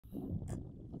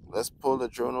let's pull the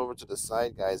drone over to the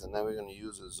side, guys, and then we're going to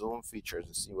use the zoom feature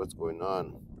to see what's going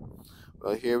on.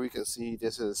 Well, here we can see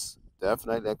this is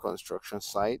definitely a construction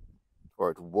site,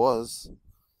 or it was,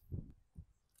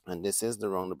 and this is the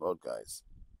roundabout, guys.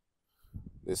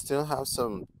 They still have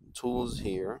some tools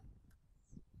here.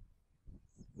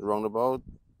 The roundabout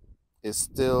is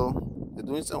still, they're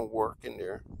doing some work in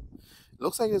there. It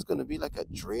looks like it's going to be like a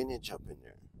drainage up in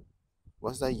there.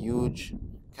 What's that huge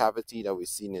cavity that we've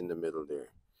seen in the middle there?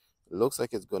 It looks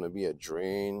like it's going to be a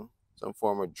drain, some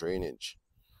form of drainage.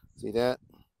 See that?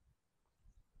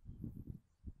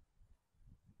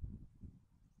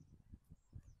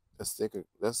 Let's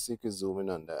take a zoom in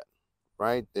on that.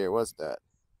 Right there, what's that?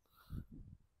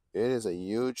 It is a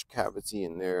huge cavity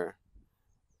in there.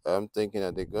 I'm thinking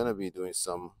that they're gonna be doing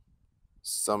some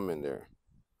in there.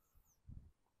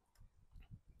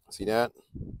 See that?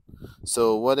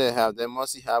 So what they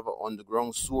must have an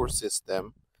underground sewer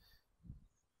system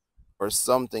or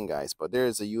something, guys. But there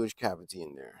is a huge cavity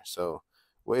in there. So,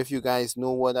 well, if you guys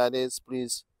know what that is,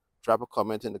 please drop a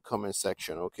comment in the comment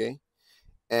section, okay?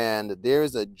 And there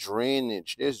is a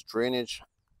drainage. There's drainage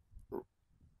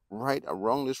right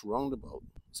around this roundabout.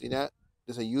 See that?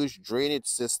 There's a huge drainage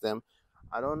system.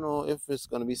 I don't know if it's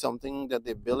going to be something that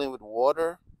they're building with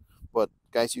water, but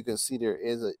guys, you can see there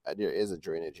is a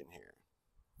drainage in here.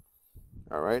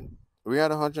 All right, we're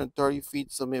at 130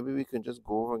 feet, so maybe we can just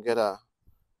go over and get a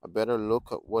better look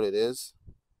at what it is.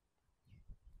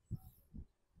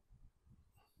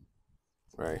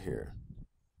 Right here.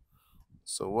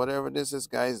 So whatever this is,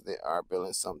 guys, they are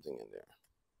building something in there.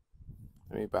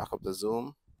 Let me back up the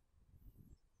zoom.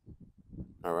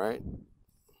 All right,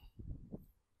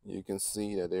 you can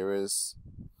see that there is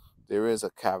a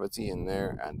cavity in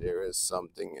there, and there is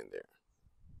something in there.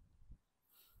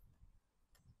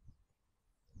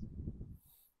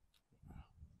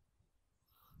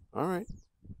 All right,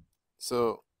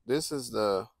 so this is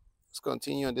let's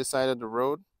continue on this side of the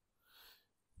road.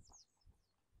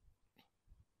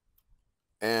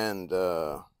 And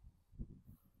I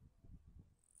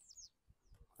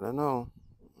don't know,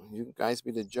 you guys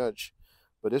be the judge,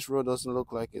 but this road doesn't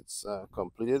look like it's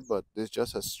completed, but there's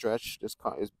just a stretch.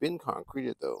 It's been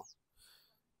concreted though,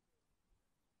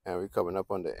 and we're coming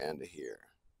up on the end here.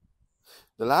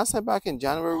 The last time back in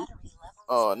January,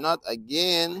 oh, not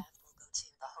again.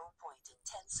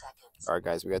 All right,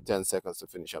 guys, we got 10 seconds to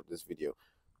finish up this video.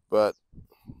 But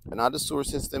another sewer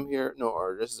system here, no,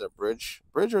 or this is a bridge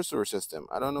or sewer system.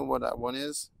 I don't know what that one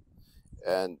is.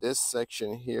 And this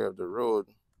section here of the road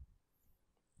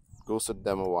goes to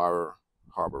Demerara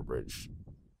Harbour Bridge,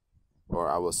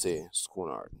 or I will say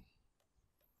Schoonard.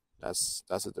 That's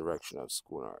the direction of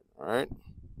Schoonard. All right,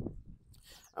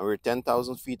 and we're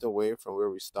 10,000 feet away from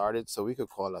where we started, so we could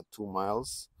call that 2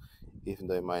 miles, even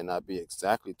though it might not be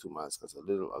exactly 2 miles, because a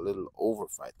little over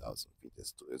 5,000 feet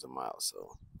is a mile.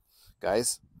 So,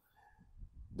 guys,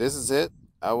 this is it.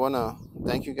 I wanna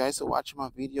thank you guys for watching my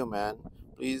video, man.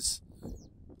 Please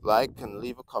like and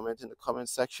leave a comment in the comment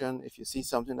section. If you see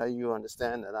something that you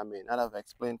understand that I may not have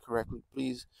explained correctly,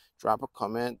 please drop a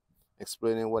comment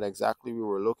explaining what exactly we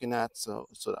were looking at, so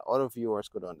that other viewers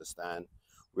could understand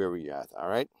where we at. All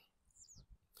right.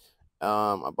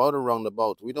 About a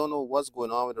roundabout, we don't know what's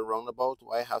going on with the roundabout.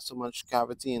 Why have so much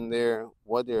cavity in there?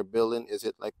 What they're building, is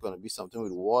it like going to be something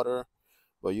with water?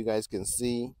 But you guys can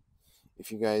see,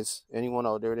 if you guys, anyone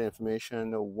out there with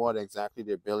information, know what exactly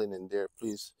they're building in there,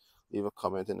 please leave a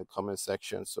comment in the comment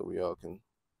section so we all can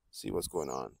see what's going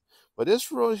on. But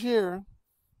this road here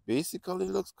basically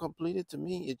looks completed to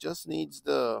me. It just needs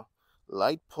the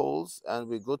light poles and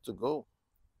we're good to go.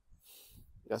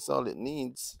 That's all it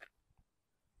needs.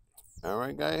 All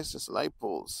right, guys, just light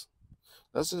poles.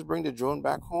 Let's just bring the drone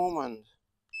back home and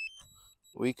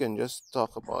we can just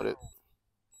talk about it.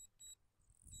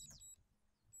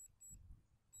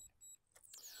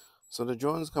 So the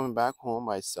drone is coming back home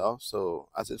by itself. So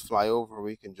as it fly over,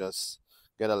 we can just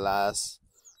get a last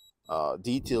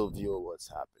detailed view of what's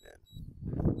happening.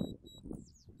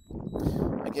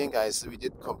 Again, guys, we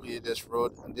did complete this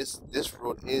road, and this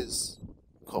road is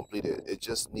completed. It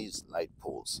just needs light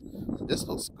poles. So this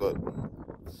looks good.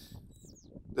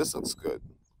 This looks good.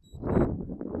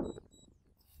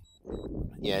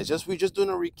 Yeah, it's just we're just doing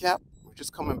a recap. We're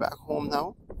just coming back home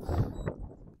now.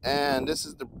 And this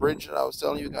is the bridge that I was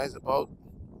telling you guys about.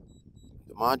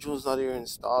 The modules that you're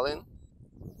installing.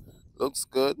 Looks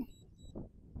good.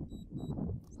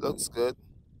 Looks good.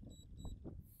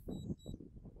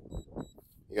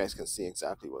 You guys can see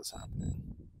exactly what's happening.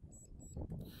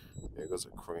 There goes a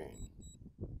crane.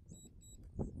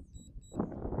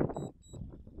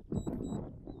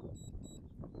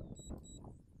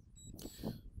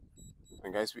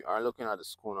 And guys, we are looking at the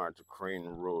Schoonard to Crane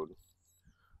Road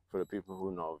for the people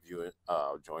who know viewing,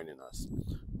 joining us.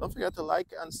 Don't forget to like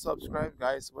and subscribe,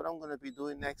 guys. What I'm going to be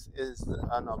doing next is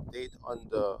an update on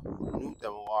the new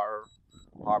demerara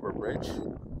Harbour Bridge.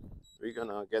 We're going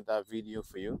to get that video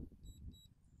for you.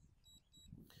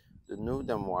 The new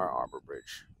demerara Harbour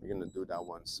Bridge. We're going to do that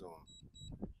one soon.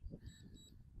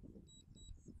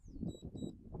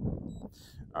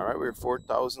 All right, we're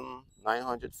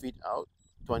 4,900 feet out,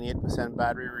 28%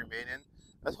 battery remaining.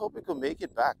 Let's hope we can make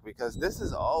it back, because this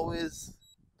is always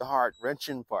the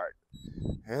heart-wrenching part.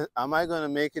 Am I going to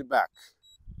make it back?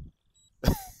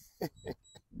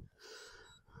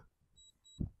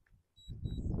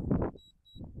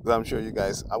 I'm sure you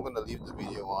guys, I'm going to leave the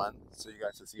video on so you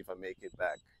guys can see if I make it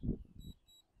back.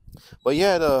 But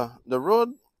yeah, the road,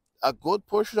 a good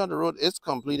portion of the road is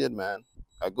completed, man.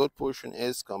 A good portion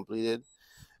is completed.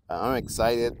 I'm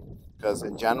excited because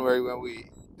in January when we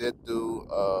did do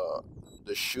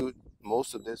the shoot,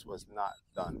 most of this was not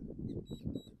done.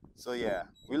 So yeah,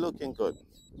 we're looking good.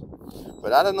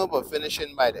 But I don't know about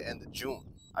finishing by the end of June.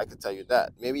 I can tell you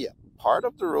that. Maybe a part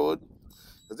of the road,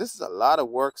 because this is a lot of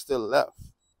work still left.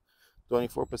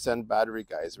 24% battery,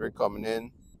 guys. We're coming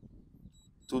in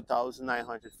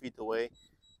 2,900 feet away.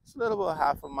 It's a little over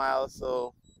half a mile,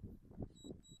 so,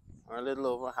 or a little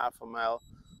over half a mile.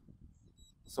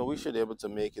 So we should be able to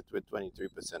make it with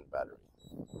 23% battery.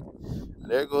 And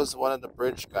there goes one of the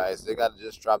bridge guys. They got to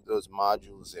just drop those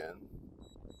modules in.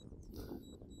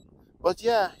 But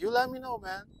yeah, you let me know,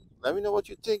 man. Let me know what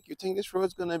you think. You think this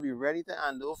road's going to be ready to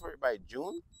hand over by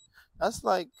June? That's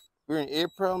like, we're in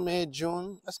April, May,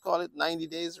 June. Let's call it 90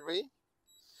 days away.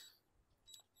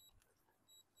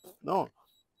 No.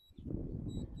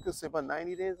 You could say about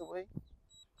 90 days away.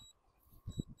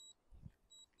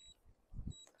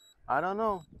 I don't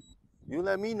know. You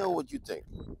let me know what you think.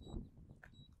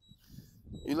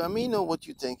 You let me know what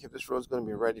you think if this road's going to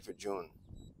be ready for June.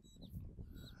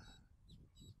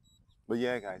 But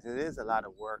yeah, guys, it is a lot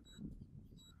of work.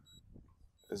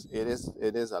 It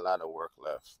is a lot of work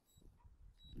left.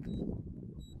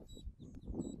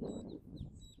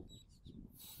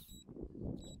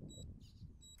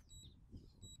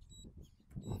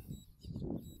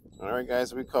 All right,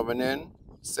 guys, we're coming in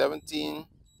 17%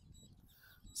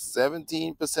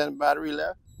 battery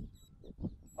left.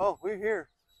 Oh, we're here.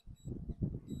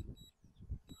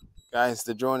 Guys,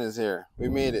 the drone is here. We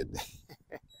made it.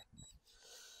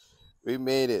 We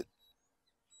made it.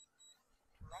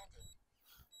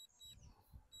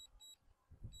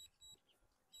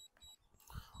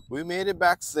 We made it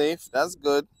back safe. That's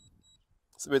good.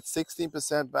 So with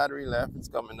 16% battery left, it's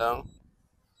coming down.